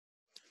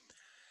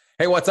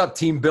Hey, what's up,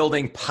 team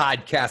building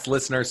podcast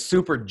listeners?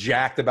 Super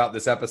jacked about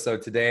this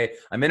episode today.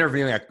 I'm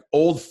interviewing an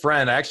old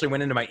friend. I actually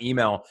went into my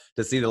email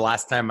to see the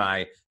last time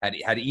I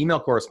had email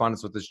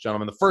correspondence with this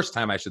gentleman, the first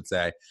time I should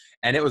say.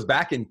 And it was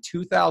back in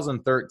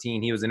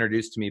 2013. He was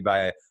introduced to me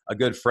by a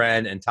good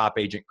friend and top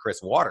agent,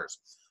 Chris Waters.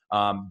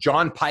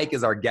 John Pyke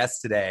is our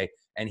guest today,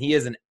 and he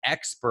is an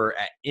expert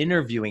at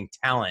interviewing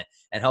talent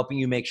and helping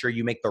you make sure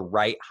you make the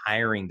right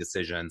hiring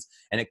decisions.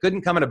 And it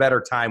couldn't come at a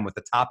better time with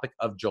the topic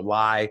of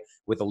July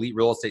with Elite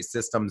Real Estate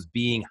Systems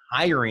being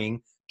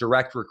hiring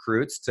direct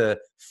recruits to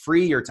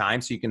free your time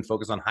so you can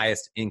focus on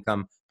highest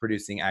income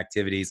producing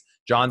activities.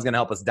 John's going to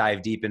help us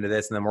dive deep into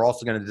this. And then we're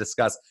also going to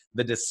discuss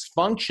the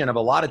dysfunction of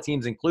a lot of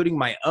teams, including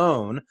my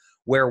own,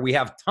 where we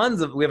have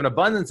an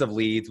abundance of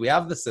leads. We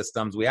have the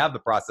systems, we have the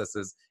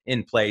processes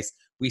in place.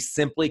 We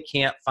simply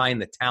can't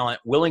find the talent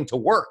willing to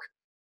work.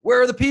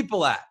 Where are the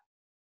people at?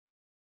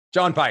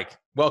 John Pyke,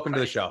 welcome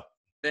to the show.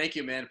 Thank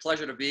you, man.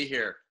 Pleasure to be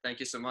here. Thank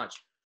you so much.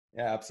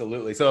 Yeah,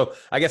 absolutely. So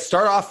I guess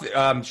start off,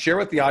 share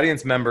with the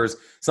audience members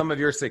some of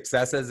your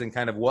successes and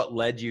kind of what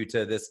led you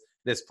to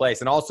this place.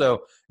 And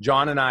also,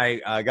 John and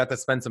I got to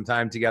spend some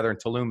time together in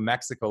Tulum,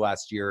 Mexico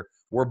last year.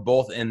 We're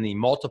both in the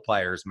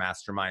Multipliers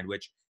Mastermind,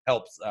 which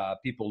helps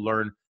people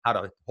learn how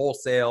to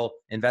wholesale,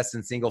 invest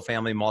in single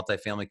family,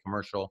 multifamily,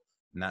 commercial,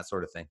 and that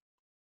sort of thing.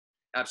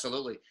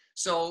 Absolutely.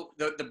 So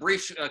the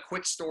brief,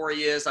 quick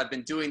story is I've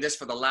been doing this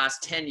for the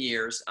last 10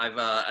 years. I've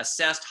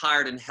assessed,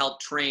 hired, and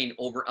helped train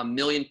over 1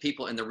 million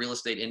people in the real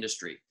estate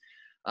industry.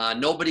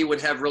 Nobody would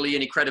have really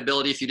any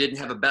credibility if you didn't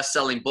have a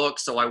best-selling book.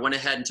 So I went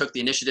ahead and took the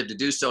initiative to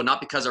do so, not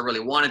because I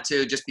really wanted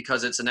to, just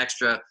because it's an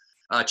extra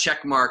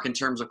check mark in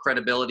terms of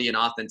credibility and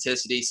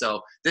authenticity.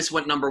 So this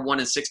went #1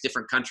 in 6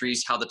 different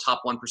countries, how the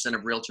top 1%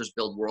 of realtors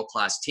build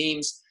world-class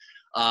teams.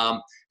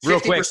 Real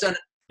quick,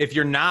 if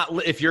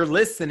you're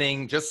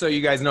listening, just so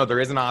you guys know, there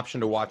is an option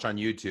to watch on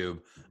YouTube.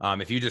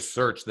 If you just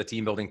search the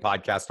Team Building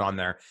Podcast on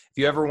there. If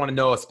you ever want to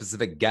know a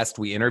specific guest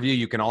we interview,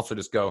 you can also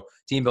just go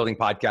Team Building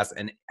Podcast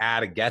and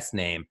add a guest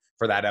name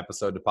for that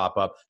episode to pop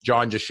up.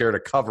 John just shared a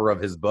cover of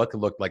his book. It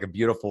looked like a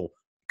beautiful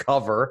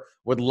cover.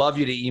 Would love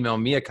you to email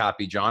me a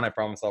copy, John. I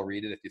promise I'll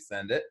read it if you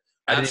send it.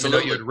 I didn't even know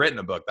you had written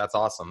a book. That's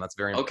awesome. That's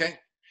very important. Okay.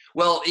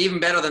 Well, even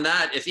better than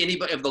that, if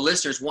anybody of the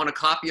listeners want a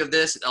copy of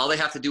this, all they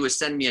have to do is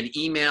send me an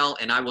email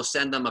and I will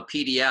send them a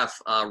PDF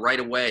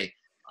right away.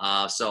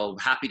 So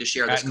happy to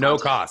share this at no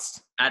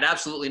cost. At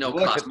absolutely no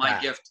cost.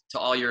 My gift to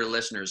all your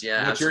listeners.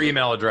 Yeah. What's your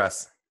email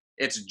address?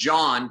 It's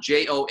John,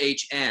 John,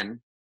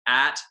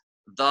 at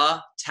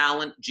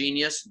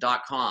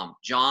thetalentgenius.com.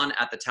 John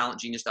at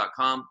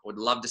thetalentgenius.com. Would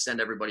love to send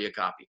everybody a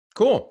copy.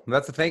 Cool.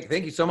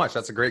 Thank you so much.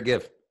 That's a great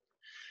gift.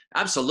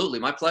 Absolutely.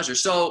 My pleasure.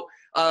 So,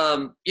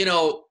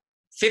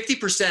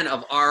 50%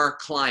 of our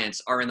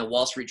clients are in the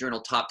Wall Street Journal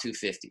top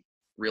 250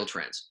 real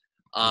trends.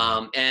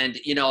 And,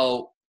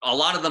 a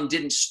lot of them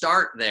didn't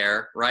start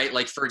there, right?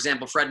 Like, for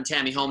example, Fred and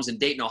Tammy Homes in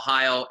Dayton,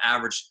 Ohio,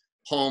 average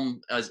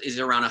home is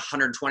around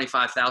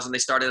 125,000. They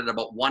started at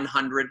about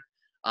 100.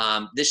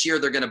 This year,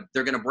 they're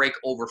gonna break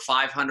over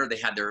 500. They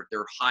had their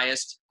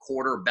highest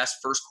quarter, best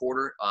first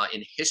quarter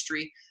in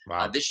history.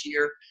 Wow. This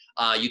year.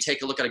 You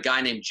take a look at a guy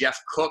named Jeff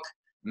Cook,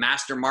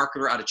 master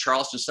marketer out of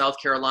Charleston, South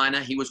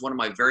Carolina. He was one of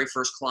my very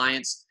first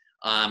clients.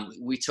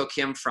 We took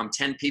him from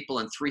 10 people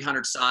and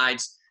 300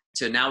 sides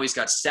to now he's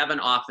got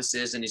 7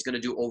 offices and he's going to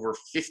do over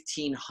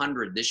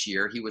 1,500 this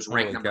year. He was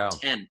ranked number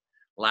 10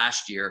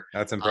 last year.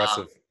 That's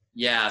impressive.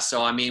 Yeah.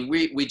 So, I mean,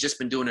 we just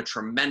been doing a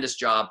tremendous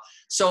job.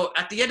 So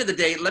at the end of the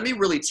day, let me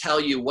really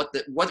tell you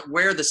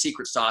where the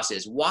secret sauce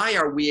is. Why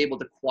are we able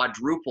to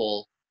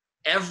quadruple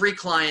every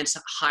client's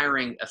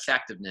hiring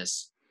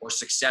effectiveness or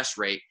success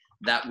rate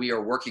that we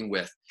are working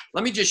with?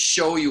 Let me just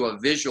show you a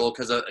visual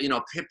because a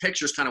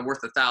picture is kind of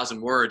worth 1,000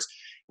 words.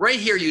 Right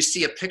here, you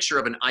see a picture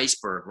of an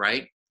iceberg,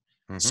 right?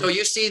 Mm-hmm. So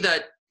you see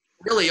that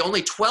really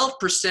only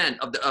 12%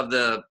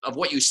 of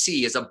what you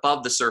see is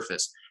above the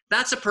surface.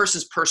 That's a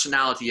person's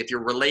personality if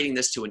you're relating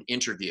this to an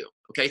interview,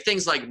 okay?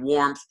 Things like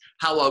warmth,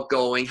 how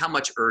outgoing, how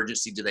much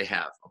urgency do they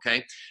have,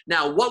 okay?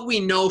 Now, what we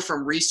know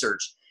from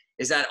research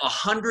is that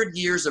 100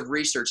 years of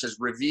research has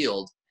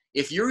revealed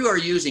if you are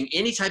using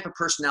any type of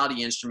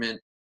personality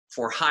instrument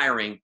for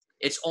hiring,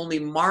 it's only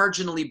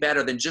marginally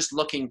better than just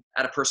looking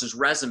at a person's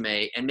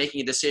resume and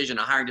making a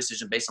hiring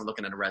decision based on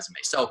looking at a resume.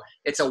 So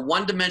it's a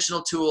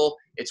one-dimensional tool.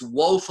 It's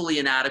woefully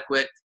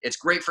inadequate. It's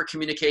great for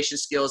communication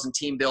skills and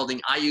team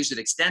building. I use it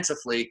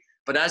extensively,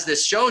 but as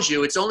this shows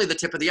you, it's only the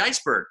tip of the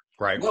iceberg.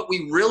 Right. What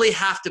we really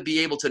have to be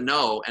able to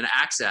know and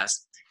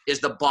access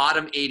is the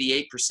bottom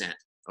 88%,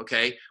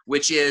 okay,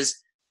 which is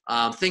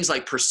things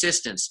like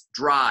persistence,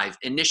 drive,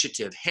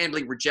 initiative,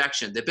 handling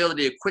rejection, the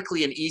ability to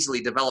quickly and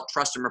easily develop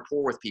trust and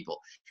rapport with people.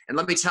 And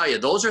let me tell you,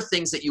 those are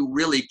things that you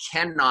really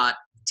cannot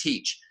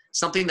teach,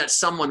 something that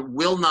someone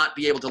will not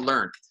be able to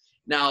learn.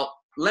 Now,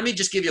 let me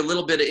just give you a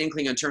little bit of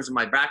inkling in terms of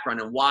my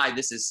background and why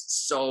this is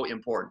so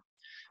important.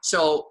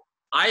 So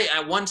I,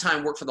 at one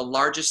time, worked for the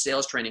largest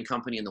sales training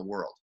company in the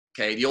world.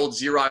 Okay, the old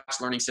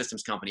Xerox Learning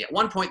Systems company. At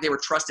one point, they were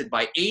trusted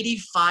by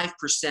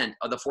 85%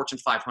 of the Fortune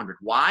 500.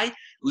 Why?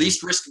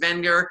 Least risk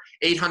vendor,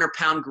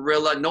 800-pound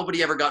gorilla.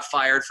 Nobody ever got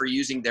fired for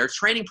using their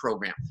training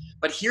program.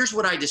 But here's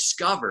what I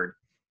discovered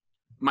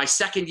my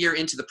second year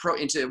into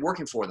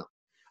working for them.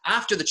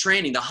 After the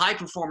training, the high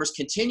performers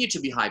continue to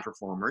be high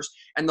performers,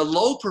 and the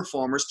low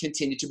performers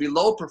continue to be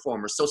low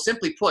performers. So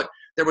simply put,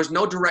 there was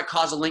no direct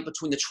causal link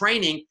between the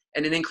training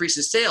and an increase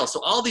in sales. So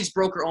all these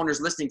broker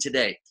owners listening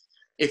today,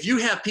 if you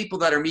have people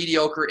that are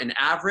mediocre and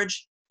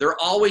average, they're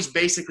always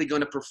basically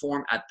going to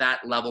perform at that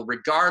level,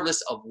 regardless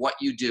of what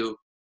you do.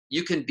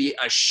 You can be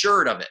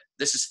assured of it.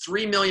 This is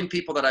 3 million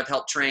people that I've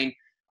helped train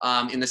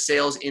in the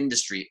sales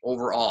industry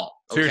overall.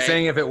 So you're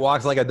saying if it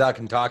walks like a duck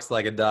and talks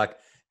like a duck,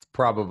 it's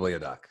probably a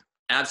duck.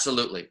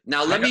 Absolutely.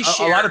 Now, let me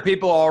share. A lot of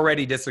people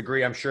already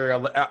disagree. I'm sure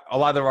a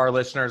lot of our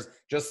listeners,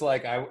 just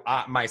like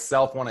I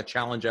myself, want to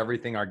challenge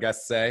everything our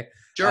guests say.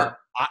 Sure.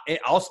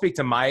 I'll speak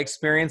to my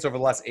experience over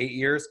the last 8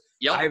 years.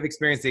 Yep. I've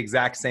experienced the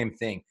exact same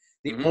thing.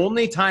 The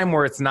only time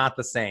where it's not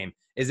the same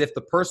is if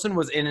the person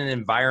was in an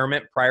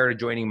environment prior to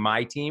joining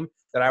my team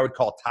that I would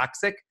call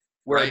toxic,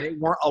 where they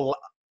weren't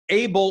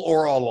able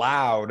or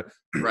allowed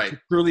to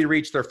truly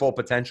reach their full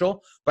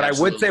potential. But I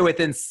would say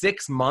within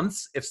 6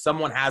 months, if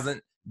someone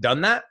hasn't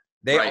done that,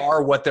 they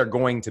are what they're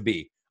going to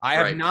be. I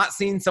have not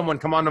seen someone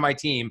come onto my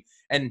team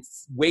and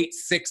wait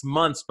 6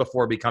 months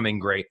before becoming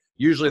great.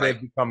 Usually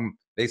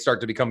they start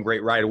to become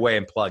great right away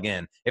and plug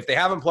in. If they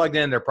haven't plugged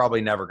in, they're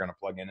probably never going to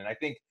plug in. And I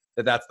think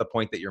that that's the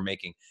point that you're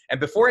making. And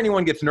before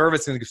anyone gets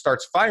nervous and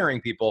starts firing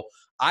people,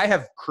 I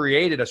have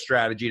created a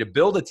strategy to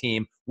build a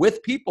team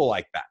with people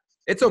like that.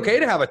 It's okay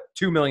to have a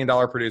 $2 million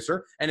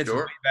producer, and it's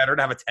way better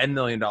to have a $10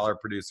 million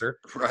producer.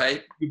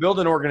 Right. You build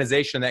an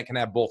organization that can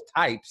have both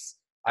types.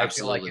 I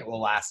feel like it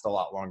will last a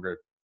lot longer.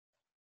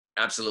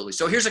 Absolutely.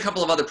 So here's a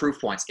couple of other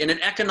proof points. In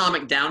an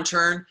economic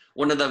downturn,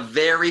 one of the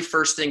very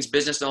first things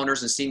business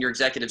owners and senior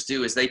executives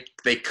do is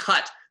they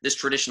cut this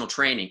traditional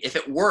training. If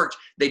it worked,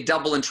 they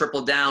double and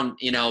triple down,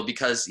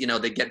 because,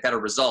 they get better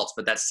results,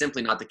 but that's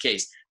simply not the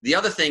case. The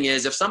other thing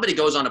is, if somebody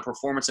goes on a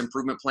performance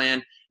improvement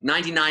plan,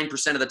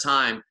 99% of the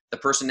time, the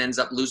person ends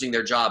up losing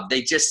their job.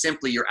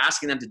 You're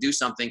asking them to do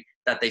something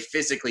that they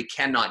physically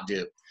cannot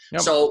do.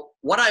 Yep. So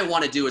what I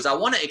want to do is I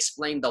want to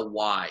explain the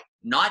why,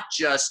 not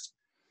just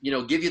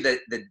give you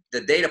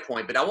the data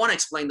point, but I want to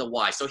explain the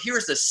why. So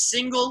here's the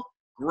single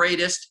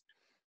greatest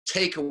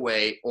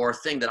takeaway or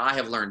thing that I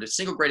have learned, the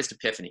single greatest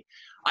epiphany.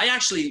 I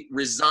actually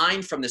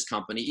resigned from this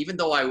company, even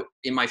though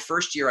in my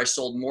first year, I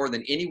sold more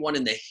than anyone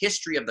in the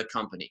history of the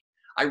company.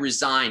 I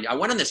resigned. I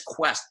went on this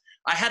quest.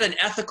 I had an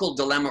ethical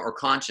dilemma or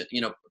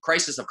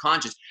crisis of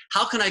conscience.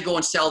 How can I go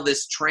and sell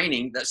this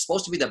training that's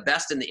supposed to be the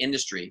best in the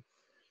industry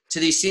to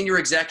these senior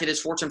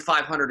executives, Fortune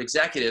 500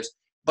 executives,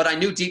 but I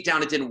knew deep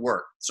down it didn't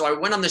work. So I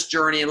went on this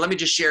journey, and let me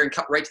just share and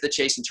cut right to the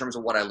chase in terms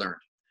of what I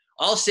learned.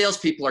 All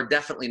salespeople are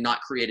definitely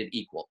not created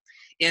equal.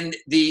 In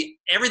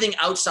everything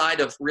outside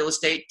of real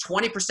estate,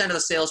 20% of the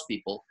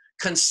salespeople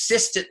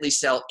consistently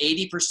sell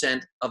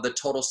 80% of the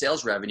total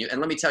sales revenue. And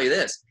let me tell you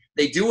this,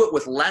 they do it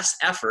with less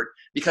effort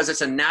because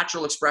it's a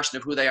natural expression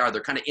of who they are.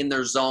 They're kind of in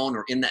their zone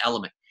or in the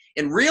element.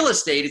 In real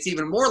estate, it's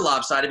even more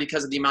lopsided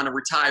because of the amount of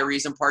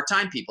retirees and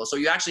part-time people. So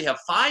you actually have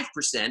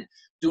 5%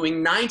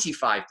 doing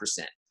 95%.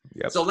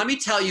 Yep. So let me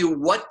tell you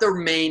what the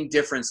main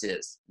difference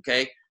is,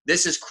 okay?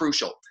 This is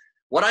crucial.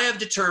 What I have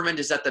determined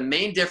is that the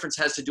main difference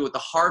has to do with the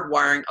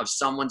hardwiring of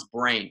someone's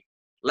brain.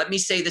 Let me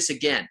say this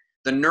again.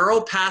 The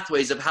neural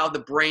pathways of how the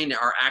brain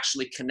are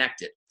actually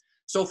connected.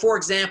 So for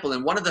example,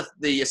 in one of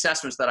the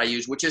assessments that I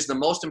use, which is the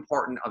most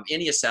important of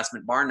any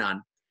assessment, bar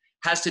none,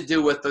 has to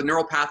do with the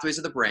neural pathways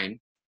of the brain.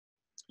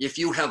 If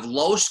you have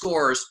low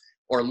scores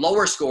or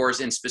lower scores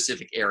in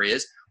specific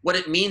areas, what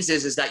it means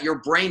is that your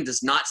brain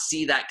does not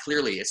see that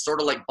clearly. It's sort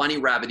of like bunny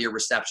rabbit ear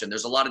reception.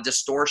 There's a lot of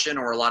distortion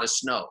or a lot of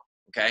snow,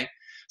 okay?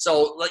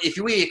 So if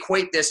we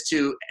equate this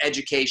to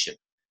education,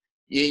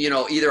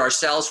 either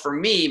ourselves, for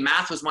me,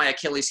 math was my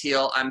Achilles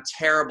heel. I'm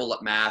terrible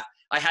at math.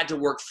 I had to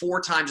work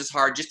 4 times as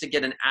hard just to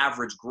get an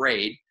average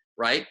grade,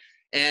 right?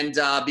 And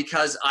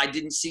because I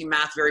didn't see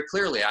math very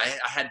clearly. I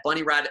had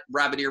bunny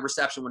rabbit ear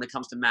reception when it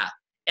comes to math.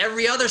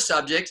 Every other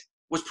subject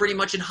was pretty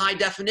much in high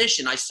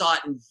definition. I saw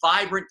it in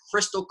vibrant,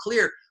 crystal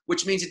clear,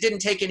 which means it didn't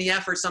take any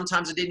effort.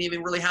 Sometimes I didn't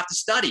even really have to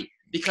study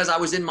because I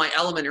was in my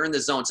element or in the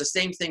zone. It's the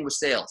same thing with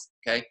sales,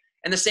 okay?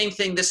 And the same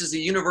thing, this is the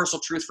universal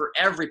truth for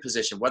every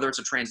position, whether it's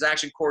a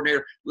transaction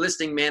coordinator,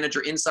 listing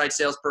manager, inside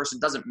salesperson,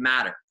 doesn't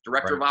matter.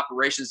 Director of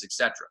operations,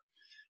 etc.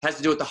 It has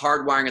to do with the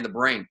hardwiring of the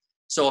brain.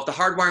 So if the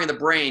hardwiring of the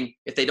brain,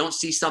 if they don't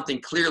see something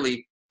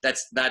clearly,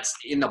 that's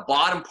in the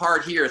bottom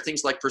part here,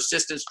 things like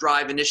persistence,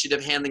 drive,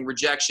 initiative, handling,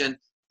 rejection,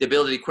 the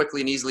ability to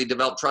quickly and easily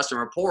develop trust and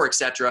rapport,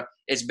 etc.,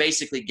 it's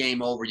basically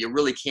game over. You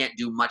really can't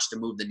do much to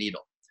move the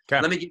needle.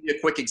 Okay. Let me give you a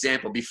quick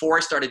example. Before I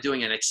started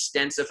doing an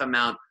extensive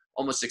amount,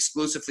 almost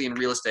exclusively in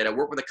real estate, I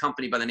worked with a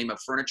company by the name of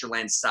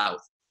Furnitureland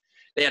South.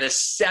 They had a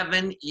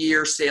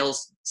 7-year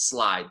sales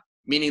slide,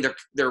 meaning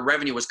their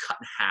revenue was cut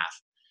in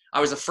half. I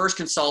was the first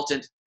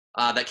consultant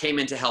that came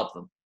in to help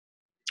them.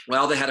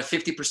 Well, they had a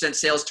 50%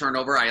 sales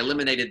turnover. I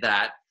eliminated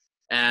that.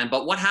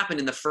 But what happened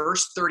in the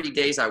first 30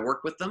 days I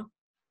worked with them?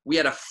 We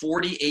had a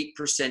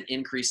 48%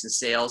 increase in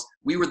sales.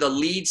 We were the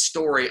lead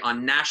story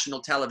on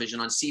national television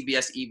on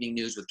CBS Evening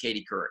News with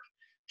Katie Couric.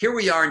 Here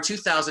we are in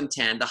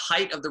 2010, the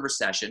height of the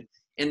recession,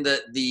 in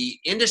the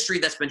industry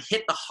that's been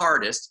hit the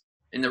hardest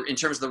in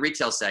terms of the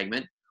retail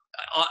segment.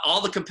 All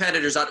the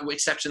competitors, with the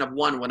exception of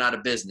one, went out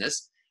of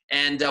business.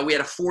 And we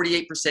had a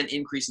 48%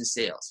 increase in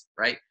sales,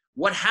 right?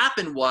 What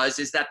happened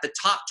is that the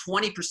top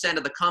 20%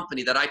 of the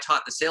company that I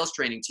taught the sales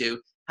training to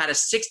had a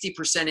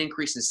 60%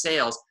 increase in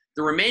sales.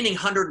 The remaining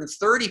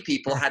 130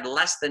 people had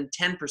less than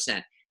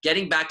 10%,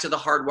 getting back to the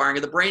hardwiring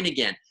of the brain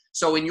again.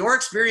 So in your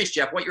experience,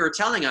 Jeff, what you're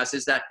telling us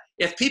is that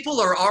if people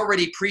are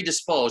already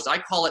predisposed, I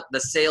call it the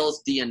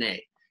sales DNA.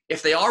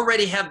 If they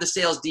already have the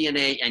sales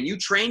DNA and you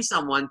train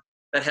someone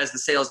that has the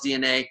sales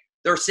DNA,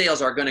 their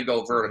sales are going to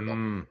go vertical.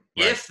 Right.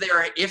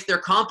 If they're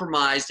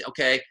compromised,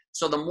 okay,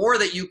 so the more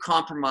that you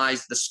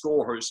compromise the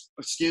scores,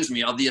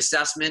 of the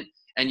assessment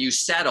and you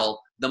settle,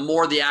 the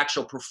more the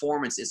actual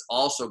performance is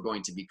also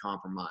going to be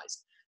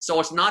compromised. So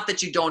it's not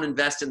that you don't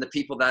invest in the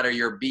people that are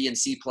your B and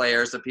C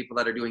players, the people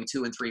that are doing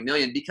 2 and 3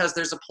 million, because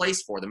there's a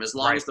place for them as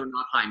long as they're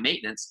not high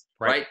maintenance,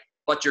 right?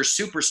 But your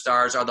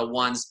superstars are the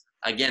ones,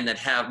 again, that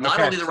have not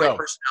only the right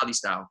personality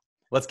style.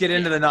 Let's get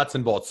into the nuts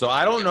and bolts. So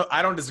I don't know.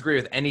 I don't disagree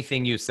with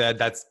anything you said.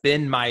 That's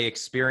been my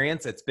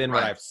experience. It's been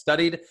what I've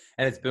studied,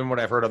 and it's been what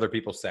I've heard other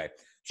people say.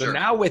 So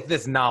now with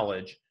this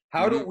knowledge,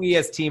 how do we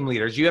as team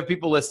leaders, you have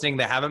people listening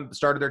that haven't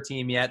started their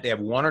team yet. They have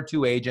 1 or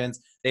 2 agents.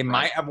 They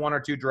might have 1 or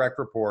 2 direct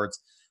reports.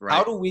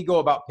 How do we go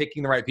about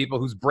picking the right people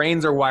whose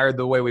brains are wired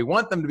the way we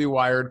want them to be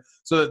wired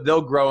so that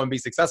they'll grow and be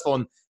successful?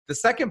 And the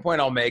second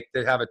point I'll make,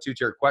 to have a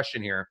 2-tiered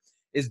question here,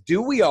 is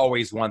do we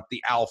always want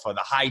the alpha,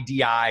 the high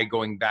DI,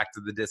 going back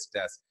to the disc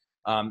test?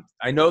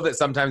 I know that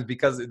sometimes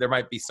because there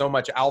might be so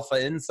much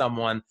alpha in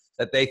someone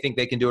that they think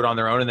they can do it on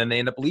their own and then they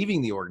end up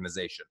leaving the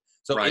organization.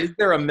 So is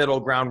there a middle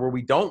ground where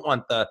we don't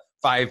want the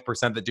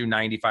 5% that do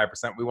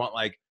 95%? We want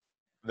like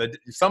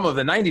some of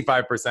the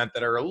 95%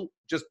 that are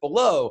just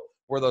below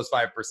where those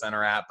 5%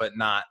 are at, but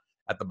not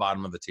at the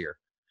bottom of the tier.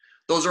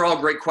 Those are all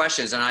great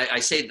questions, and I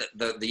say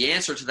that the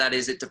answer to that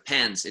is it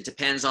depends. It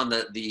depends on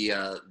the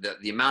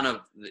amount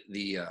of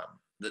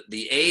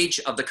the age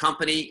of the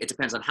company. It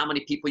depends on how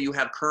many people you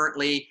have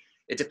currently.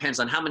 It depends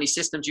on how many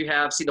systems you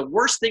have. See, the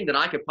worst thing that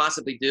I could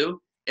possibly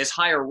do is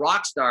hire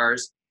rock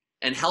stars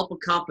and help a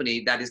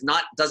company that does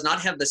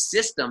not have the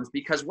systems,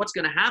 because what's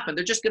going to happen?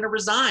 They're just going to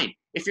resign.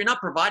 If you're not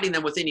providing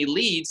them with any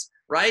leads,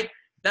 right?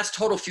 That's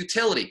total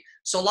futility.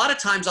 So a lot of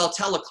times I'll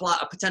tell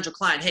a potential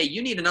client, hey,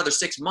 you need another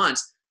 6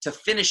 months to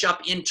finish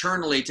up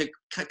internally to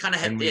kind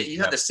of have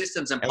the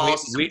systems and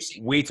policies.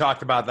 We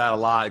talked about that a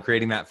lot,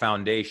 creating that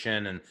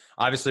foundation, and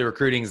obviously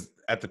recruiting's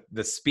at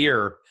the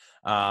spear,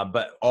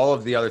 but all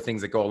of the other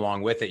things that go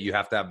along with it, you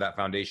have to have that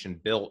foundation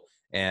built.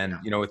 And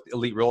with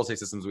elite real estate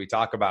systems, we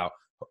talk about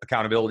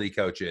accountability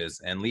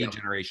coaches and lead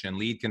generation,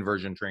 lead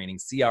conversion training,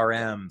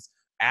 CRMs,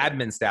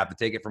 admin staff to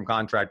take it from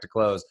contract to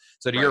close.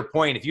 So to your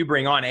point, if you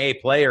bring on A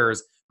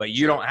players, but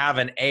you don't have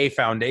an A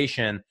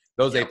foundation,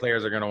 those A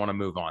players are going to want to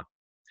move on.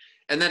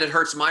 And then it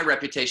hurts my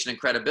reputation and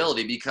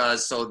credibility,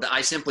 because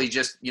I simply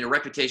just,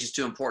 reputation is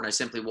too important. I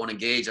simply won't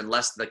engage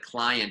unless the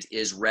client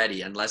is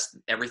ready, unless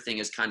everything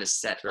is kind of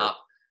set up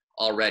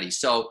already.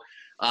 So,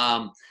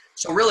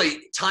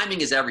 really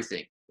timing is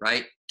everything,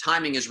 right?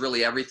 Timing is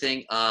really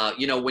everything.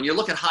 When you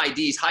look at high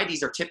Ds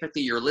are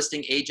typically your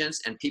listing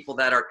agents and people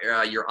that are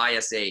your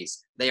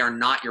ISAs. They are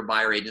not your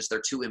buyer agents.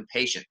 They're too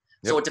impatient.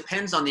 So it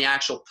depends on the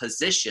actual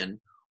position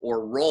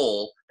or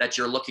role that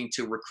you're looking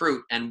to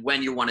recruit and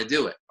when you want to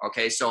do it.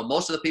 Okay. So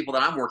most of the people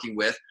that I'm working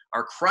with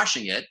are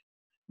crushing it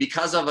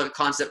because of a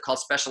concept called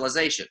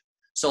specialization.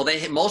 So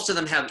most of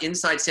them have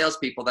inside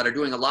salespeople that are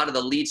doing a lot of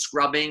the lead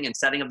scrubbing and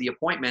setting up the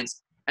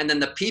appointments. And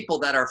then the people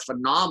that are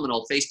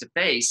phenomenal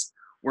face-to-face,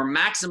 we're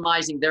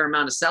maximizing their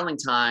amount of selling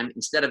time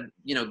instead of,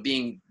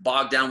 being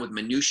bogged down with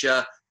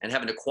minutia and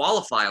having to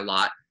qualify a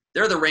lot.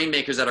 They're the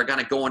rainmakers that are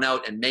kind of going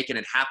out and making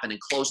it happen and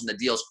closing the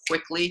deals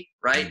quickly.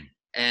 Right.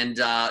 And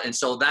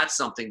so that's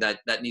something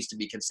that needs to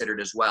be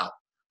considered as well.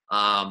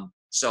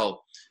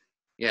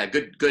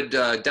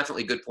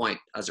 Definitely good point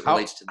as it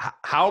relates to that.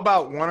 How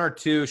about 1 or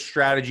 2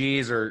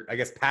 strategies, or I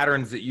guess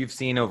patterns, that you've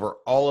seen over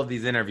all of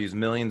these interviews,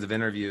 millions of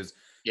interviews,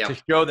 to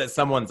show that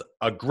someone's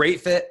a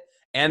great fit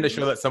and to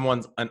show that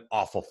someone's an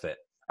awful fit?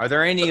 Are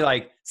there any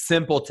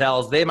simple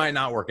tells? They might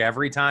not work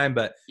every time,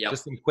 but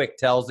just some quick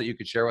tells that you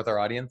could share with our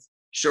audience?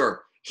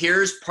 Sure.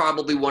 Here's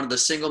probably one of the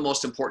single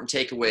most important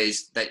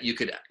takeaways that you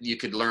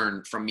could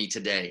learn from me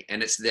today.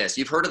 And it's this.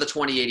 You've heard of the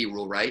 20/80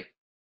 rule, right?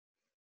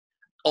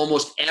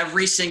 Almost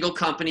every single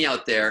company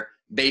out there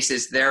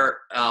bases their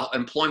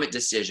employment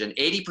decision,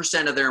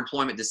 80% of their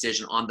employment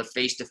decision, on the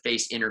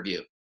face-to-face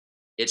interview.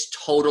 It's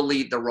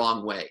totally the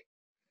wrong way,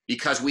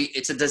 because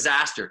it's a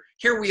disaster.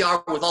 Here we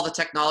are with all the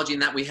technology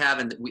and that we have,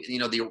 and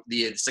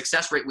the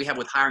success rate we have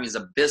with hiring is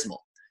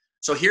abysmal.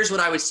 So here's what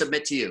I would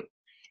submit to you.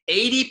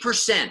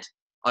 80%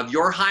 of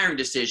your hiring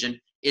decision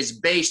is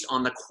based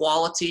on the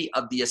quality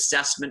of the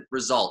assessment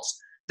results,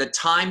 the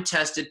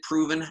time-tested,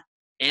 proven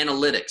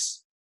analytics,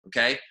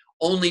 okay?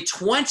 Only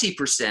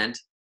 20%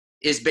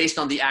 is based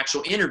on the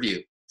actual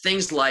interview.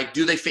 Things like,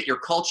 do they fit your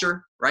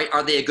culture, right?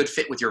 Are they a good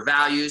fit with your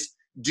values?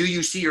 Do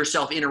you see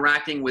yourself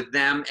interacting with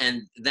them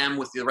and them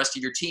with the rest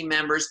of your team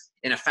members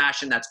in a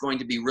fashion that's going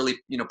to be really,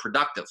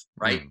 productive,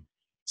 right?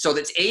 So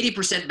that's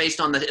 80% based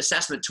on the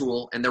assessment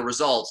tool and the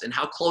results and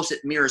how close it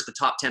mirrors the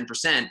top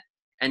 10%,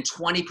 and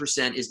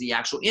 20% is the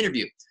actual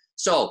interview.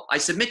 So I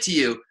submit to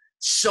you,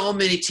 so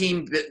many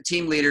team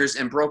leaders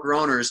and broker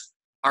owners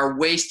are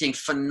wasting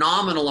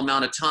phenomenal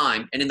amount of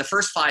time. And in the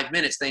first 5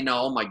 minutes, they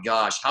know, oh my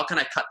gosh, how can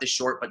I cut this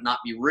short but not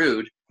be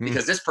rude?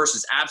 Because this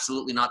person's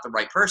absolutely not the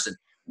right person.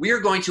 We are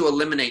going to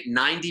eliminate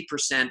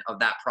 90% of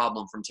that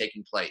problem from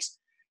taking place.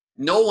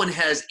 No one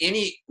has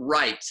any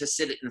right to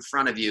sit in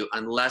front of you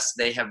unless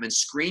they have been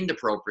screened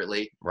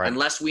appropriately,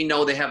 unless we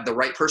know they have the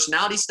right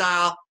personality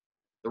style,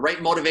 the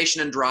right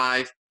motivation and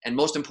drive, and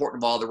most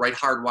important of all, the right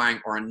hardwiring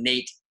or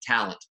innate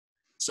talent.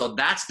 So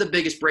that's the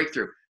biggest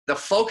breakthrough. The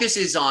focus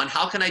is on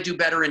how can I do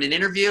better in an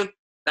interview?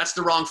 That's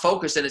the wrong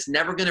focus, and it's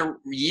never going to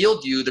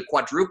yield you the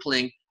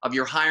quadrupling of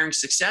your hiring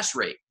success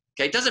rate.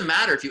 Okay, it doesn't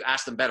matter if you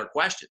ask them better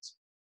questions,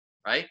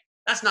 right?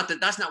 That's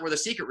not where the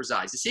secret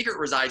resides. The secret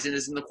resides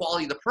in the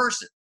quality of the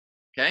person.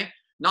 Okay,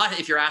 not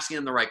if you're asking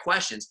them the right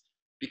questions,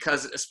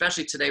 because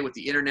especially today with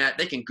the internet,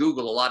 they can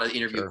Google a lot of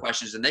interview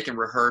questions and they can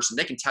rehearse and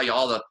they can tell you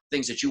all the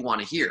things that you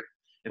want to hear.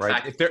 In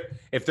fact,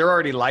 if they're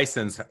already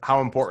licensed,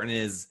 how important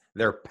is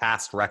their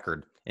past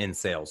record in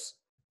sales?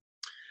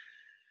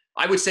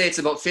 I would say it's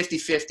about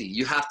 50-50.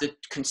 You have to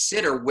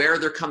consider where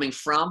they're coming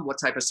from, what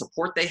type of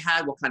support they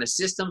had, what kind of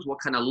systems, what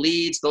kind of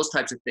leads, those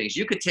types of things.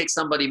 You could take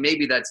somebody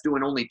maybe that's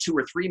doing only 2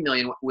 or 3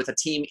 million with a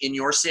team in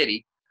your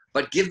city,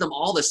 but give them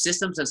all the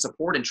systems and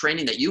support and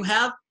training that you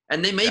have,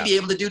 and they may be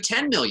able to do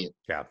 10 million.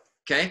 Yeah.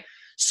 Okay.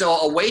 So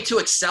a way to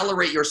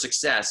accelerate your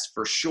success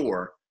for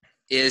sure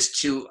is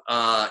to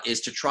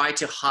try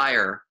to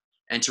hire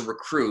and to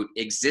recruit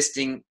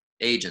existing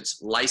agents,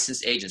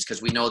 licensed agents,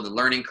 because we know the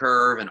learning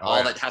curve and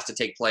all that has to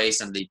take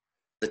place, and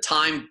the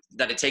time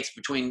that it takes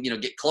between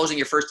closing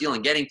your first deal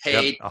and getting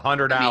paid.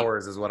 100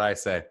 hours is what I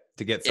say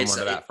to get someone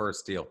to that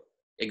first deal.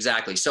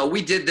 Exactly. So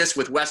we did this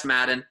with Wes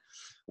Madden.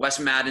 Wes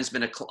Madden's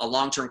been a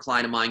long-term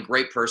client of mine,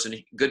 great person,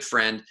 good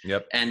friend.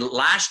 Yep. And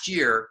last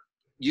year,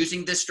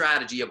 using this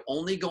strategy of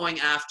only going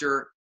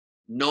after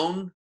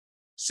known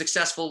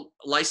successful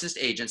licensed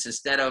agents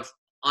instead of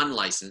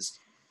unlicensed,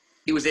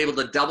 he was able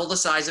to double the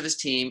size of his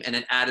team, and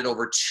it added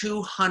over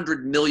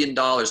 $200 million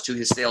to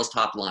his sales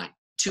top line.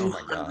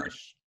 $200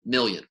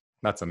 million.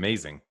 That's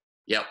amazing.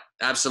 Yep,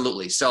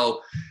 absolutely.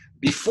 So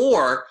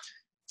before,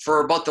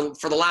 for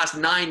the last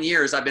 9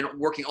 years, I've been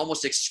working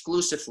almost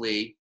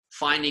exclusively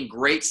finding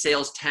great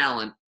sales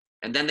talent,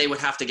 and then they would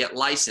have to get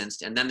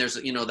licensed, and then there's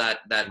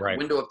that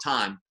window of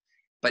time.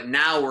 But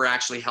now we're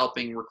actually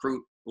helping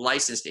recruit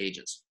licensed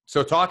agents.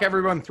 So talk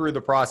everyone through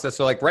the process.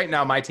 So like right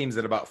now, my team's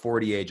at about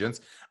 40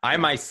 agents. I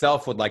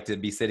myself would like to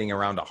be sitting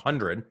around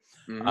 100.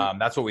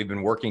 That's what we've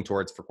been working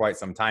towards for quite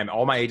some time.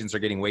 All my agents are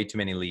getting way too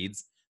many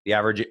leads. The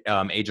average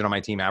agent on my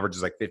team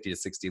averages like 50 to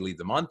 60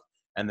 leads a month.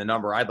 And the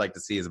number I'd like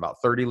to see is about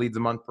 30 leads a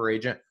month per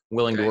agent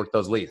willing to work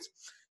those leads.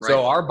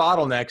 So our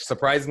bottleneck,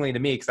 surprisingly to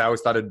me, because I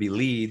always thought it'd be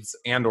leads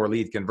and or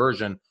lead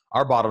conversion,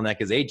 our bottleneck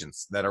is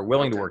agents that are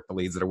willing to work the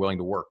leads, that are willing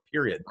to work,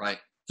 period.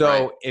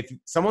 So if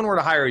someone were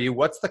to hire you,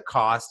 what's the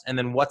cost? And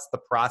then what's the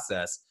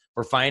process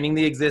for finding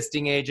the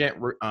existing agent,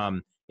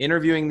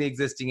 interviewing the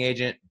existing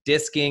agent,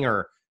 disking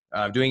or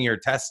doing your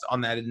test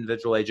on that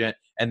individual agent,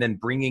 and then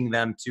bringing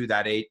them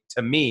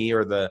to me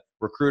or the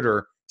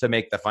recruiter to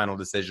make the final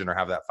decision or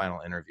have that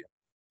final interview?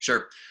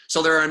 Sure.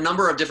 So there are a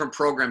number of different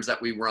programs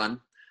that we run.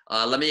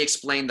 Let me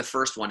explain the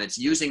first one. It's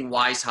using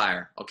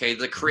WiseHire. Okay,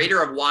 the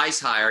creator of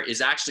WiseHire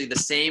is actually the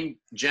same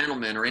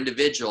gentleman or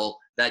individual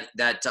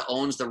that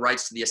owns the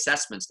rights to the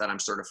assessments that I'm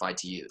certified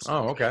to use.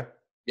 Oh, okay.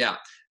 Yeah.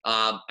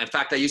 In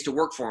fact, I used to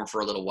work for him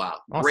for a little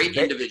while. Awesome. Great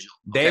individual.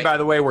 They, by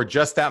the way, were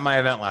just at my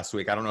event last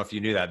week. I don't know if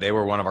you knew that. They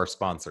were one of our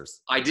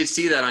sponsors. I did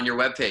see that on your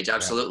webpage.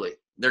 Absolutely. Yeah.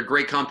 They're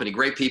great company,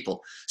 great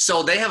people.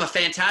 So they have a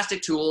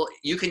fantastic tool.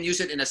 You can use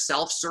it in a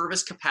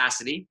self-service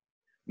capacity,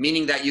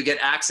 meaning that you get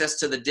access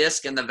to the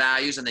disc and the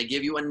values, and they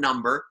give you a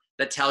number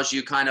that tells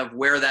you kind of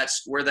where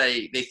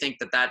they think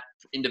that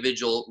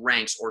individual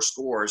ranks or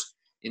scores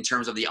in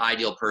terms of the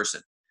ideal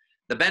person.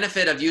 The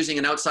benefit of using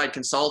an outside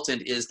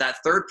consultant is that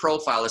third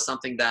profile is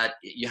something that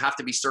you have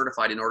to be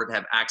certified in order to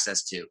have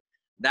access to.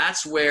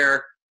 That's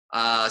where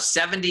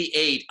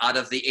 78 out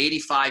of the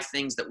 85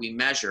 things that we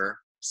measure,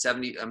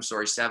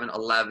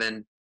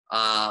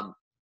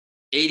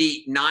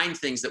 89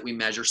 things that we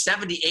measure,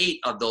 78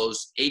 of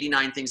those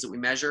 89 things that we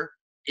measure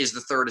is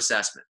the third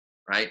assessment,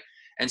 right?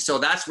 And so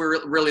that's where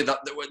really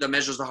the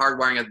measures the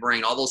hardwiring of the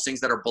brain, all those things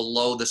that are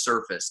below the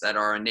surface that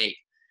are innate.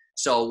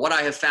 So what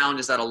I have found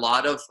is that a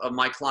lot of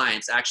my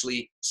clients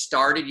actually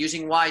started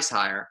using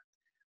WiseHire,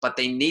 but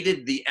they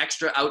needed the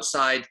extra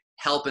outside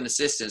help and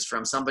assistance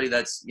from somebody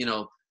that's,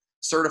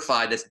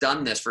 certified that's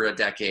done this for a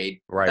decade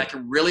that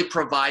can really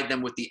provide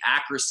them with the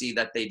accuracy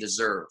that they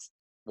deserve.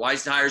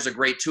 Wise Hire is a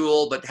great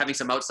tool, but having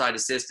some outside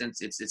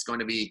assistance, it's going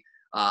to be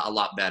a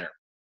lot better.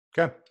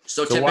 Okay.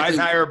 So Wise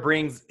Hire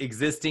brings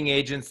existing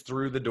agents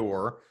through the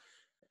door.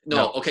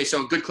 No. Okay.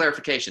 So good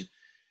clarification.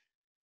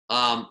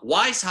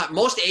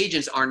 Most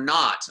agents are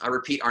not, I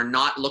repeat, are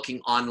not looking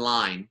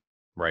online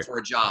for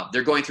a job.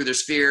 They're going through their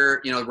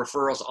sphere,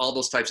 referrals, all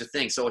those types of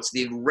things. So it's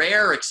the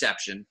rare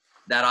exception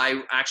that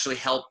I actually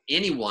help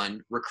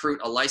anyone recruit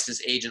a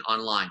licensed agent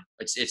online.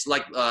 It's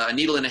like a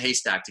needle in a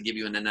haystack, to give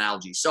you an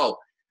analogy. So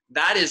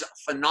that is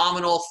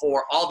phenomenal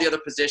for all the other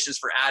positions,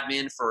 for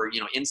admin, for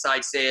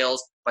inside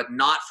sales, but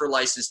not for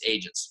licensed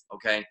agents.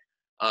 Okay.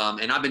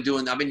 And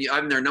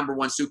I'm their number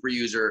one super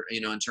user,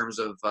 in terms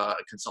of a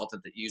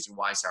consultant that using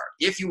WiseHire.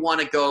 If you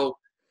want to go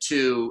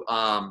to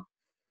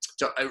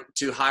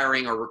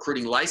hiring or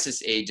recruiting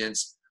licensed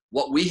agents,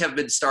 what we have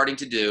been starting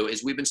to do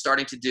is we've been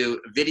starting to do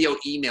video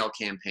email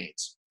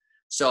campaigns.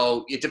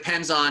 So it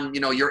depends on,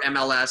 your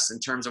MLS in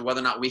terms of whether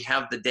or not we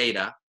have the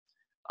data.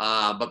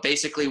 But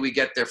basically we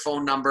get their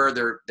phone number,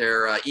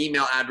 their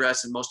email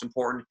address, and most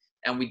important,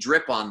 and we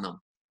drip on them.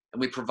 And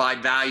we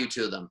provide value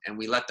to them, and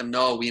we let them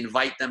know. We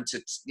invite them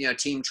to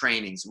team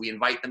trainings. We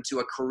invite them to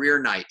a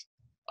career night,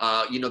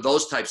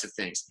 those types of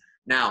things.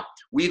 Now,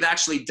 we've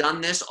actually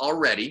done this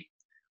already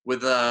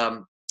with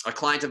a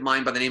client of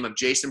mine by the name of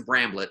Jason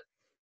Bramblett,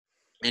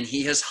 and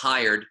he has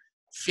hired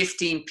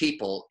 15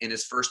 people in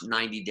his first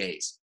 90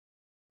 days.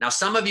 Now,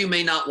 some of you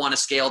may not want to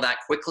scale that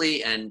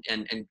quickly and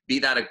be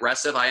that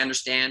aggressive. I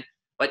understand.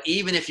 But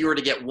even if you were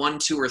to get 1,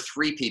 2, or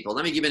 3 people,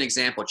 let me give you an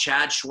example.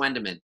 Chad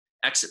Schwendeman,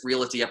 Exit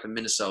Realty up in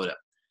Minnesota.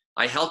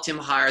 I helped him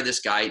hire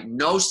this guy,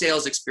 no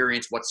sales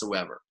experience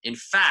whatsoever. In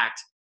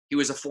fact, he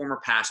was a former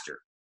pastor.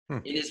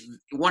 It is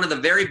one of the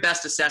very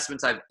best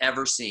assessments I've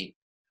ever seen.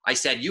 I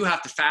said, you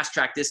have to fast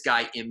track this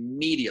guy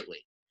immediately.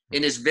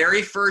 In his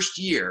very first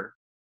year,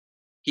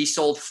 he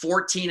sold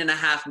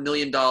 $14.5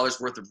 million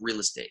worth of real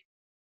estate.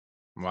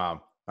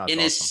 Wow. In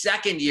his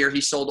second year, he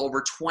sold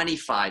over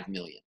 $25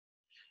 million.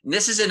 And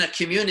this is in a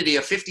community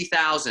of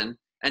 50,000.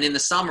 And in the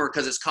summer,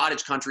 because it's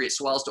cottage country, it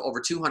swells to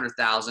over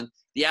 200,000.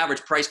 The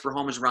average price per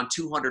home is around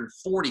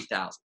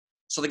 240,000.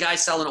 So the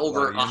guy's selling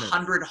over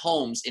 100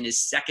 homes in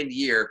his second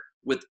year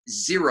with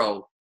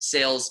 0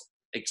 sales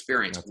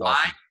experience. That's Why?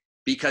 awesome.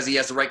 Because he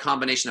has the right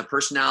combination of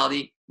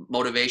personality,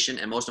 motivation,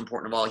 and most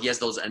important of all, he has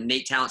those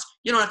innate talents.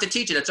 You don't have to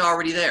teach it. It's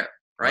already there,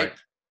 right?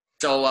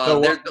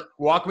 So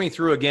walk me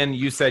through again.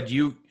 You said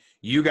you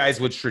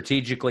guys would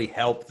strategically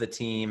help the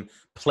team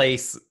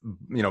place,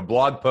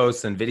 blog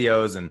posts and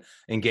videos and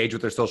engage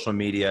with their social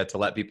media to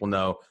let people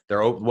know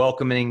they're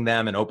welcoming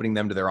them and opening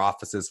them to their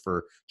offices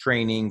for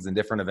trainings and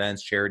different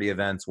events, charity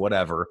events,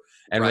 whatever.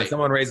 And when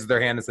someone raises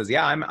their hand and says,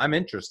 yeah, I'm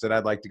interested,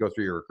 I'd like to go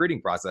through your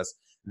recruiting process,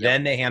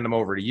 then they hand them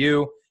over to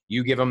you.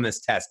 You give them this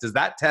test. Does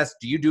that test,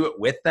 do you do it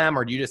with them,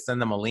 or do you just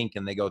send them a link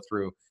and they go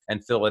through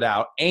and fill it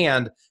out?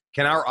 And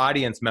can our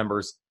audience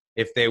members,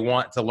 if they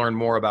want to learn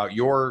more about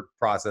your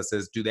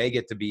processes, do they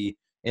get to be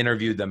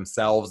interviewed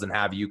themselves and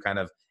have you kind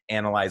of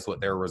analyze what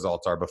their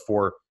results are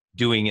before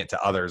doing it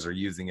to others or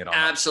using it on?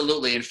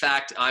 Absolutely. In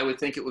fact, I would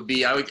think it would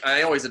be,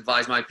 I always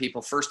advise my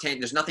people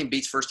firsthand. There's nothing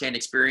beats firsthand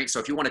experience. So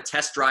if you want to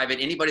test drive it,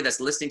 anybody that's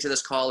listening to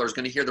this call or is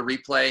going to hear the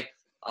replay,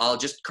 I'll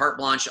just carte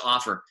blanche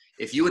offer.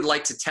 If you would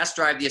like to test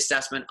drive the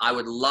assessment, I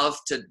would love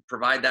to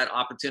provide that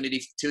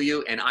opportunity to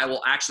you, and I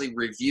will actually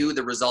review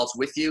the results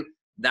with you.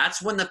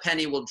 That's when the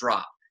penny will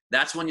drop.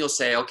 That's when you'll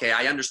say, okay,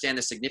 I understand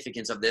the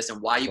significance of this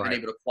and why you've been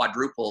able to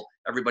quadruple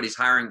everybody's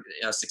hiring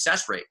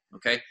success rate.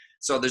 Okay.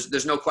 So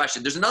there's no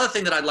question. There's another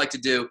thing that I'd like to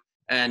do,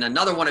 and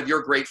another one of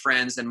your great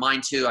friends and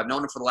mine too. I've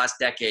known him for the last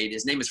decade.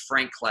 His name is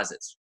Frank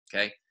Klesitz.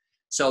 Okay.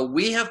 So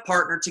we have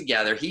partnered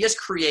together. He has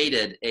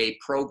created a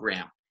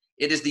program.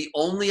 It is the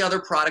only other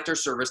product or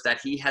service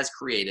that he has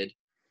created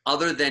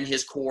other than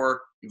his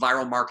core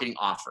viral marketing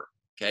offer.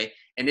 Okay.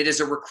 And it is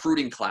a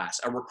recruiting class,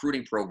 a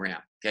recruiting program.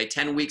 Okay.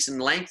 10 weeks in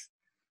length.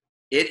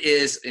 It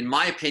is, in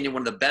my opinion,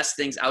 one of the best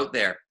things out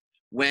there.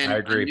 When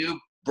a new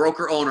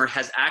broker owner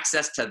has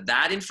access to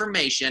that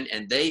information,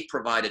 and they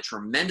provide a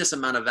tremendous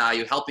amount of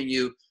value helping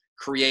you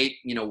create,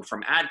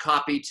 from ad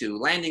copy to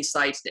landing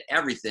sites to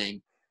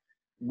everything.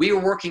 We are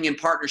working in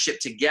partnership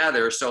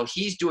together. So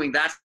he's doing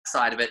that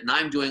side of it, and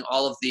I'm doing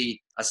all of the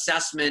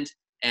assessment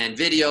and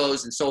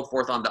videos and so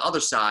forth on the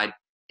other side.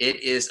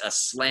 It is a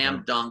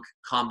slam dunk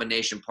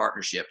combination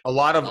partnership. A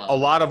lot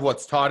of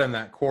what's taught in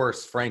that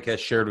course, Frank has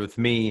shared with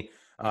me,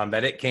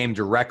 that it came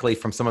directly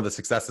from some of the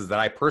successes that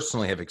I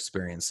personally have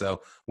experienced.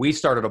 So we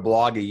started a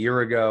blog a year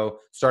ago,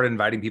 started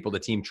inviting people to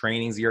team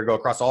trainings a year ago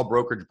across all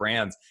brokerage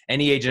brands.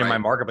 Any agent in my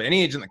market, but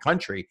any agent in the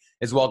country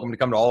is welcome to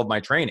come to all of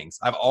my trainings.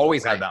 I've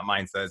always had that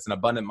mindset. It's an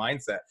abundant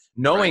mindset,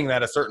 knowing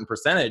that a certain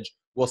percentage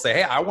will say,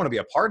 hey, I want to be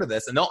a part of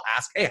this. And they'll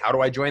ask, hey, how do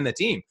I join the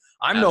team?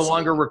 I'm no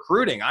longer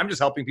recruiting. I'm just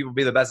helping people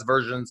be the best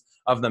versions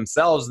of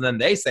themselves. And then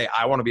they say,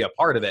 I want to be a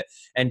part of it.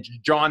 And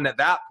John, at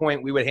that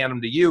point, we would hand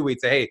them to you.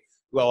 We'd say, hey,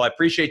 well, I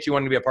appreciate you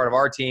wanting to be a part of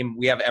our team.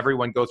 We have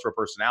everyone go through a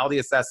personality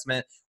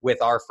assessment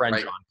with our friend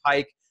John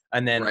Pyke.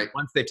 And then Right.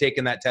 once they've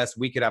taken that test,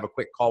 we could have a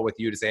quick call with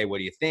you to say, hey, what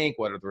do you think?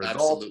 What are the results?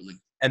 Absolutely.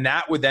 And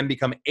that would then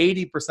become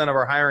 80% of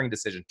our hiring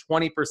decision.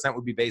 20%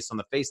 would be based on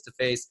the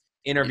face-to-face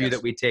interview Yes.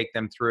 that we take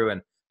them through.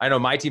 And I know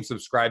my team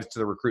subscribes to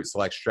the Recruit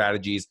Select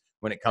strategies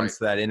when it comes Right.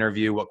 to that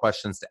interview, what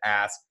questions to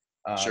ask.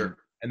 Sure.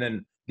 And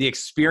then the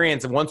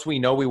experience of once we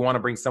know we want to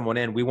bring someone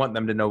in, we want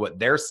them to know what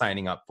they're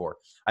signing up for.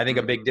 I think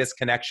a big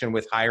disconnection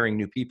with hiring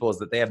new people is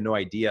that they have no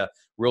idea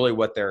really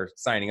what they're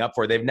signing up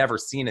for. They've never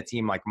seen a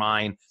team like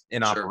mine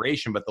in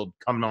operation, but they'll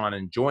come on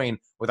and join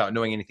without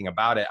knowing anything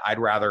about it. I'd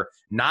rather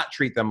not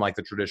treat them like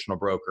the traditional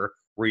broker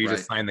where you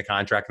just sign the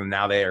contract and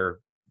now they are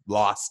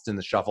lost in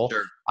the shuffle.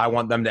 Sure. I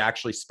want them to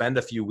actually spend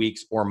a few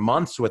weeks or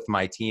months with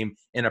my team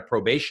in a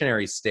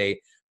probationary state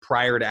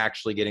prior to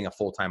actually getting a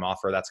full-time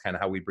offer. That's kind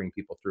of how we bring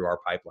people through our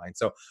pipeline.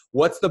 So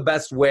what's the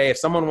best way if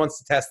someone wants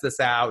to test this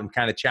out and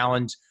kind of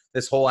challenge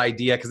this whole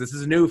idea? Because this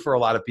is new for a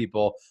lot of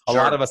people. A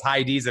lot of us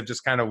high Ds have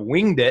just kind of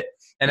winged it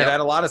and have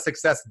had a lot of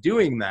success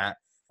doing that.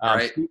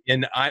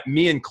 And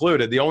me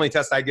included. The only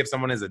test I give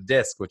someone is a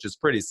DISC, which is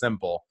pretty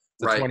simple.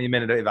 It's a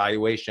 20-minute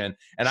evaluation.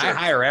 And I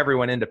hire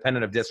everyone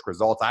independent of DISC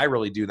results. I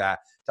really do that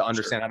to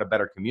understand how to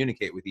better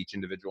communicate with each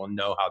individual and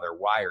know how they're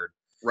wired.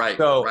 Right.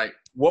 So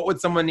what would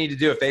someone need to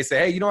do if they say,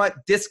 hey, you know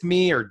what, DISC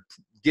me or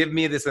give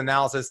me this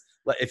analysis?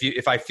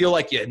 If I feel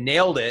like you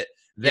nailed it,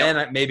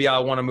 then maybe I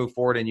want to move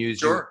forward and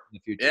use you in the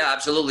future. Yeah,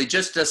 absolutely.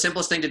 Just the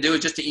simplest thing to do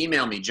is just to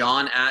email me,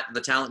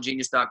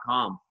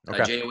 john@thetalentgenius.com,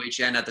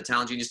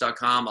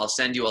 john@thetalentgenius.com. I'll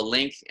send you a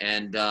link,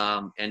 and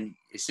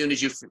as soon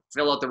as you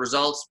fill out the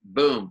results,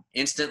 boom,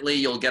 instantly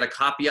you'll get a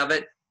copy of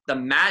it. The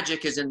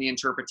magic is in the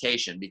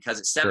interpretation because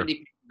it's 70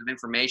 pages of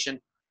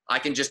information. I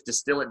can just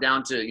distill it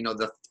down to,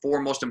 the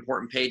 4 most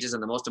important pages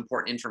and the most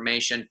important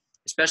information,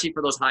 especially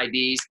for those high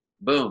Ds.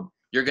 Boom,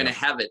 you're going to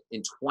have it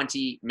in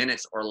 20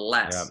 minutes or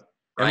less.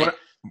 Right? And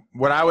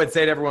what I would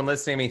say to everyone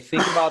listening,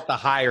 think about the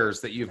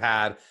hires that you've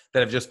had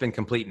that have just been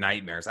complete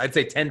nightmares. I'd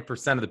say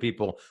 10% of the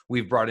people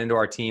we've brought into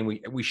our team,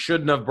 we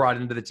shouldn't have brought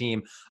into the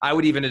team. I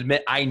would even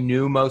admit I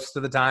knew most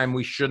of the time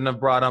we shouldn't have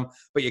brought them,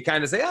 but you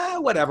kind of say,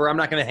 whatever, I'm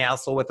not going to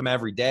hassle with them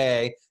every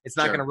day. It's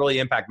not going to really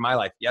impact my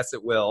life. Yes,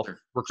 it will.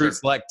 Recruit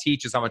Select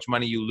teaches how much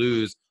money you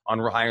lose on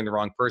hiring the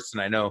wrong person.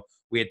 I know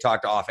we had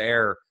talked off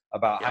air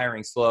about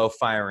hiring slow,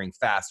 firing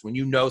fast. When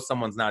you know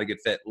someone's not a good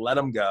fit, let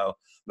them go.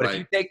 But if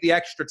you take the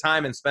extra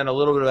time and spend a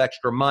little bit of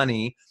extra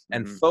money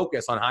and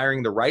focus on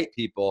hiring the right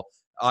people,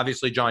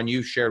 obviously, John,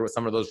 you shared what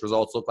some of those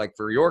results look like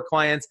for your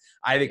clients.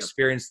 I've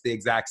experienced the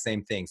exact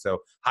same thing. So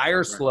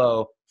hire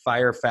slow,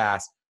 fire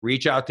fast.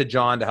 Reach out to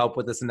John to help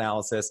with this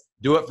analysis.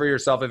 Do it for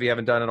yourself if you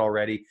haven't done it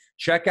already.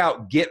 Check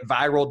out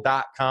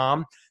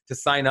getviral.com to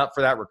sign up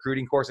for that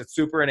recruiting course. It's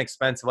super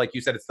inexpensive. Like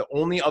you said, it's the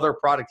only other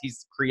product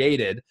he's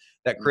created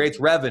that creates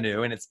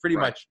revenue, and it's pretty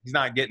much, he's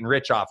not getting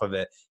rich off of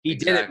it. He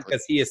did it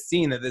because he has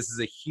seen that this is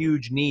a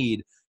huge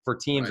need for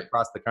teams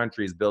across the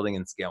country is building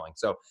and scaling.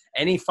 So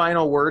any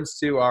final words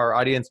to our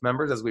audience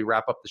members as we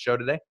wrap up the show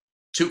today?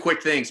 2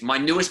 quick things. My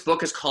newest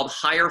book is called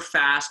Hire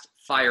Fast,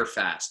 Fire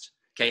Fast.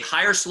 Okay,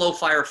 hire slow,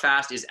 fire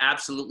fast is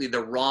absolutely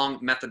the wrong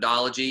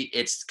methodology.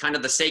 It's kind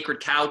of the sacred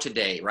cow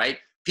today, right?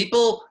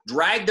 People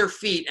drag their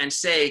feet and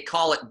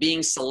call it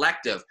being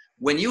selective.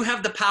 When you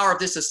have the power of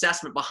this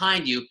assessment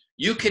behind you,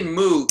 you can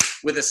move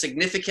with a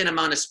significant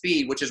amount of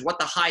speed, which is what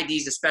the high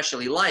Ds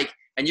especially like,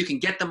 and you can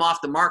get them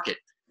off the market.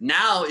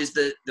 Now is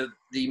the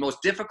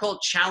most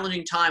difficult,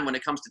 challenging time when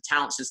it comes to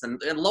talent since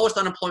the lowest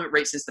unemployment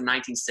rate since the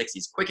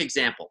 1960s. Quick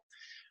example.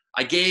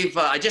 I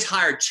just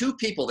hired 2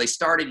 people. They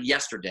started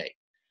yesterday.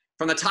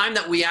 From the time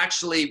that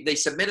they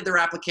submitted their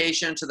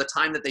application to the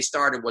time that they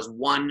started was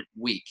 1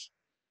 week.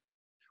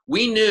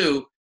 We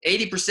knew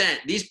 80%,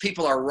 these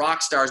people are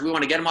rock stars. We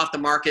want to get them off the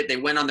market. They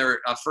went on their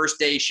first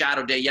day,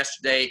 shadow day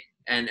yesterday,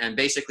 and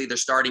basically they're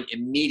starting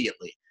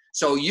immediately.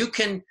 So you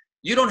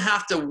don't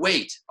have to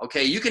wait,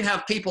 okay? You can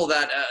have people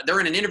that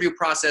they're in an interview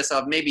process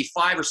of maybe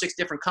 5 or 6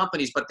 different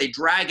companies, but they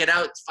drag it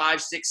out 5,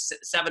 6,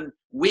 7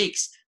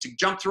 weeks to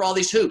jump through all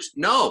these hoops.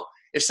 No.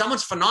 If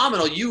someone's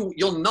phenomenal,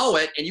 you'll know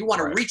it, and you want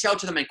to reach out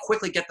to them and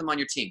quickly get them on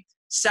your team.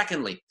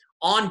 Secondly,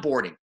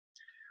 onboarding.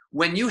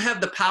 When you have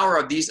the power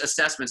of these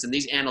assessments and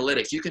these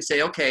analytics, you can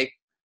say, okay,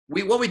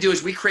 what we do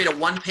is we create a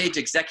 1-page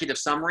executive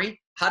summary,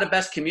 how to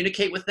best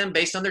communicate with them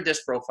based on their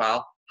DISC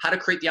profile, how to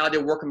create the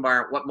ideal work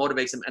environment, what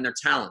motivates them, and their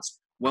talents.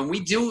 When we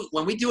do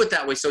it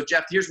that way, so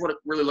Jeff, here's what it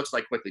really looks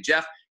like quickly.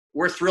 Jeff,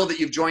 we're thrilled that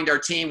you've joined our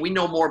team. We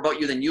know more about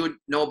you than you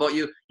know about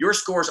you. Your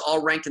scores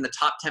all ranked in the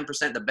top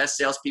 10%, the best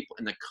salespeople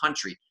in the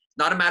country.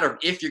 Not a matter of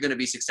if you're going to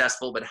be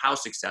successful, but how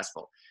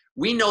successful.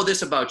 We know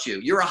this about you.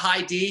 You're a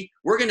high D.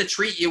 We're going to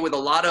treat you with a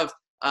lot of,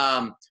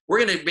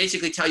 we're going to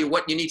basically tell you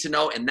what you need to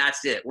know, and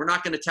that's it. We're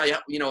not going to tell you,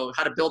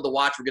 how to build the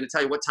watch. We're going to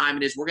tell you what time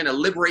it is. We're going to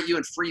liberate you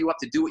and free you up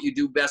to do what you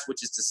do best,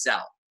 which is to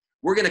sell.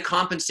 We're going to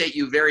compensate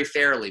you very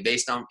fairly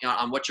based on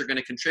what you're going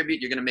to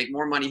contribute. You're going to make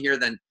more money here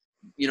than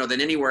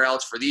anywhere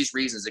else for these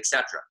reasons,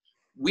 etc.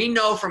 We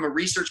know from a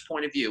research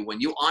point of view,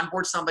 when you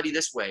onboard somebody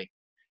this way,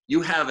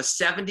 you have a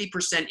 70%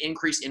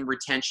 increase in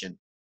retention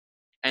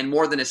and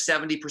more than a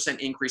 70%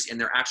 increase in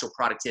their actual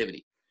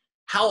productivity.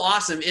 how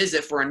awesome is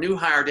it for a new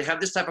hire to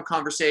have this type of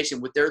conversation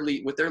with their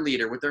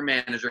leader, with their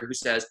manager, who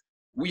says,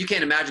 well, you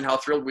can't imagine how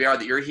thrilled we are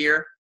that you're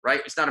here,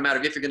 right? It's not a matter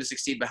of if you're going to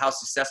succeed, but how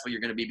successful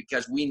you're going to be,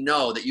 because we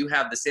know that you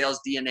have the sales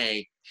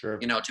DNA, Sure.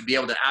 to be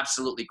able to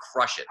absolutely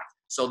crush it.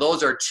 So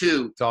those are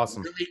two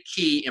awesome. really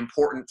key,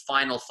 important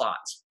final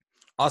thoughts.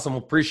 Awesome.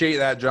 Well, appreciate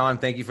that, John.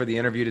 Thank you for the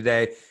interview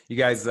today. You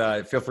guys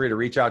feel free to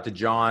reach out to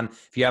John.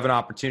 If you have an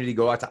opportunity,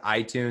 go out to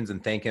iTunes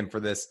and thank him for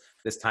this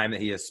time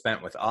that he has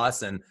spent with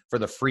us and for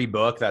the free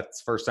book.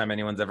 That's the first time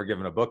anyone's ever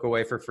given a book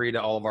away for free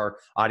to all of our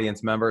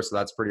audience members. So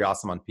that's pretty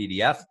awesome on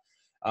PDF.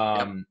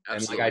 And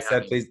like I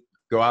said, please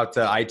go out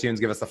to iTunes,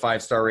 give us a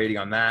 5-star rating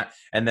on that.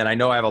 And then I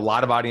know I have a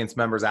lot of audience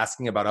members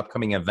asking about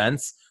upcoming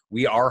events.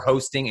 We are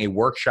hosting a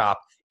workshop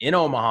in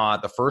Omaha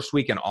the first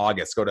week in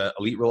August. Go to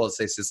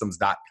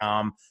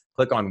eliterealestatesystems.com.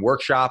 Click on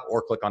workshop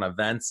or click on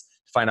events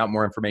to find out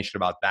more information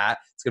about that.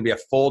 It's going to be a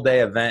full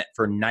day event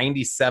for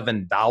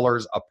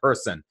 $97 a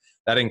person.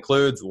 That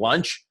includes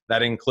lunch.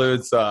 That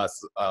includes a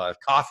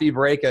coffee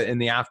break in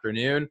the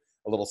afternoon,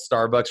 a little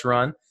Starbucks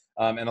run,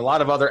 and a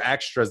lot of other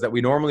extras that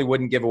we normally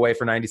wouldn't give away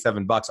for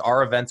 $97.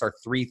 Our events are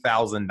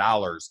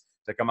 $3,000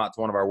 to come out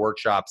to one of our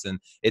workshops,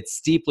 and it's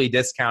steeply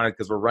discounted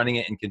because we're running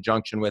it in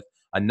conjunction with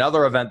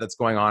another event that's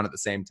going on at the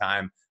same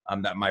time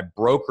that my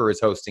broker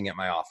is hosting at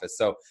my office.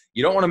 So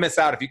you don't want to miss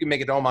out. If you can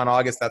make it to Omaha in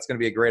August, that's going to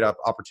be a great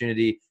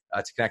opportunity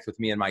to connect with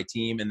me and my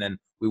team. And then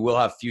we will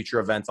have future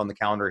events on the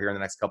calendar here in the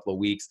next couple of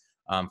weeks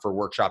for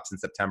workshops in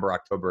September,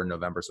 October, and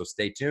November. So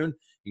stay tuned.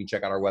 You can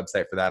check out our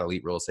website for that,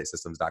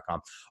 eliterealestatesystems.com.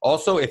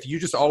 Also, if you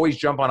just always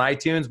jump on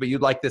iTunes, but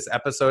you'd like this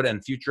episode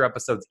and future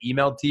episodes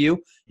emailed to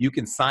you, you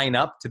can sign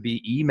up to be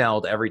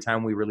emailed every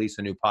time we release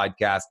a new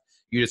podcast.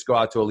 You just go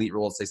out to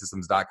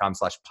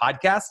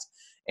eliterealestatesystems.com/podcast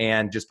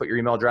and just put your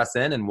email address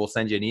in, and we'll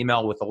send you an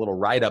email with a little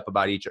write-up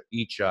about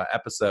each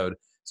episode,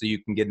 so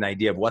you can get an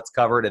idea of what's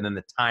covered and then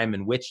the time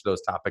in which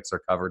those topics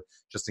are covered,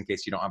 just in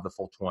case you don't have the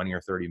full 20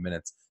 or 30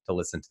 minutes to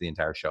listen to the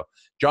entire show.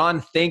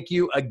 John, thank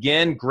you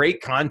again.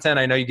 Great content.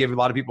 I know you gave a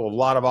lot of people a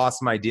lot of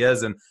awesome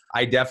ideas, and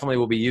I definitely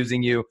will be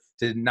using you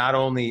to not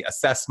only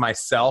assess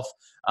myself.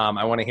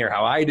 I want to hear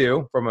how I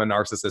do from a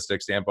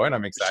narcissistic standpoint.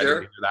 I'm excited to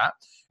hear that.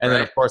 And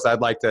then, of course,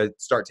 I'd like to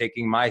start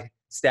taking my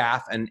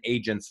staff and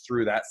agents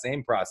through that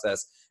same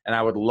process. And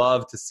I would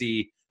love to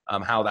see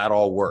how that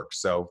all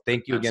works. So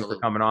thank you again for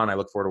coming on. I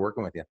look forward to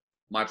working with you.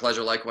 My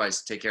pleasure.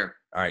 Likewise. Take care.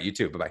 All right. You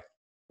too. Bye-bye.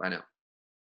 Bye now.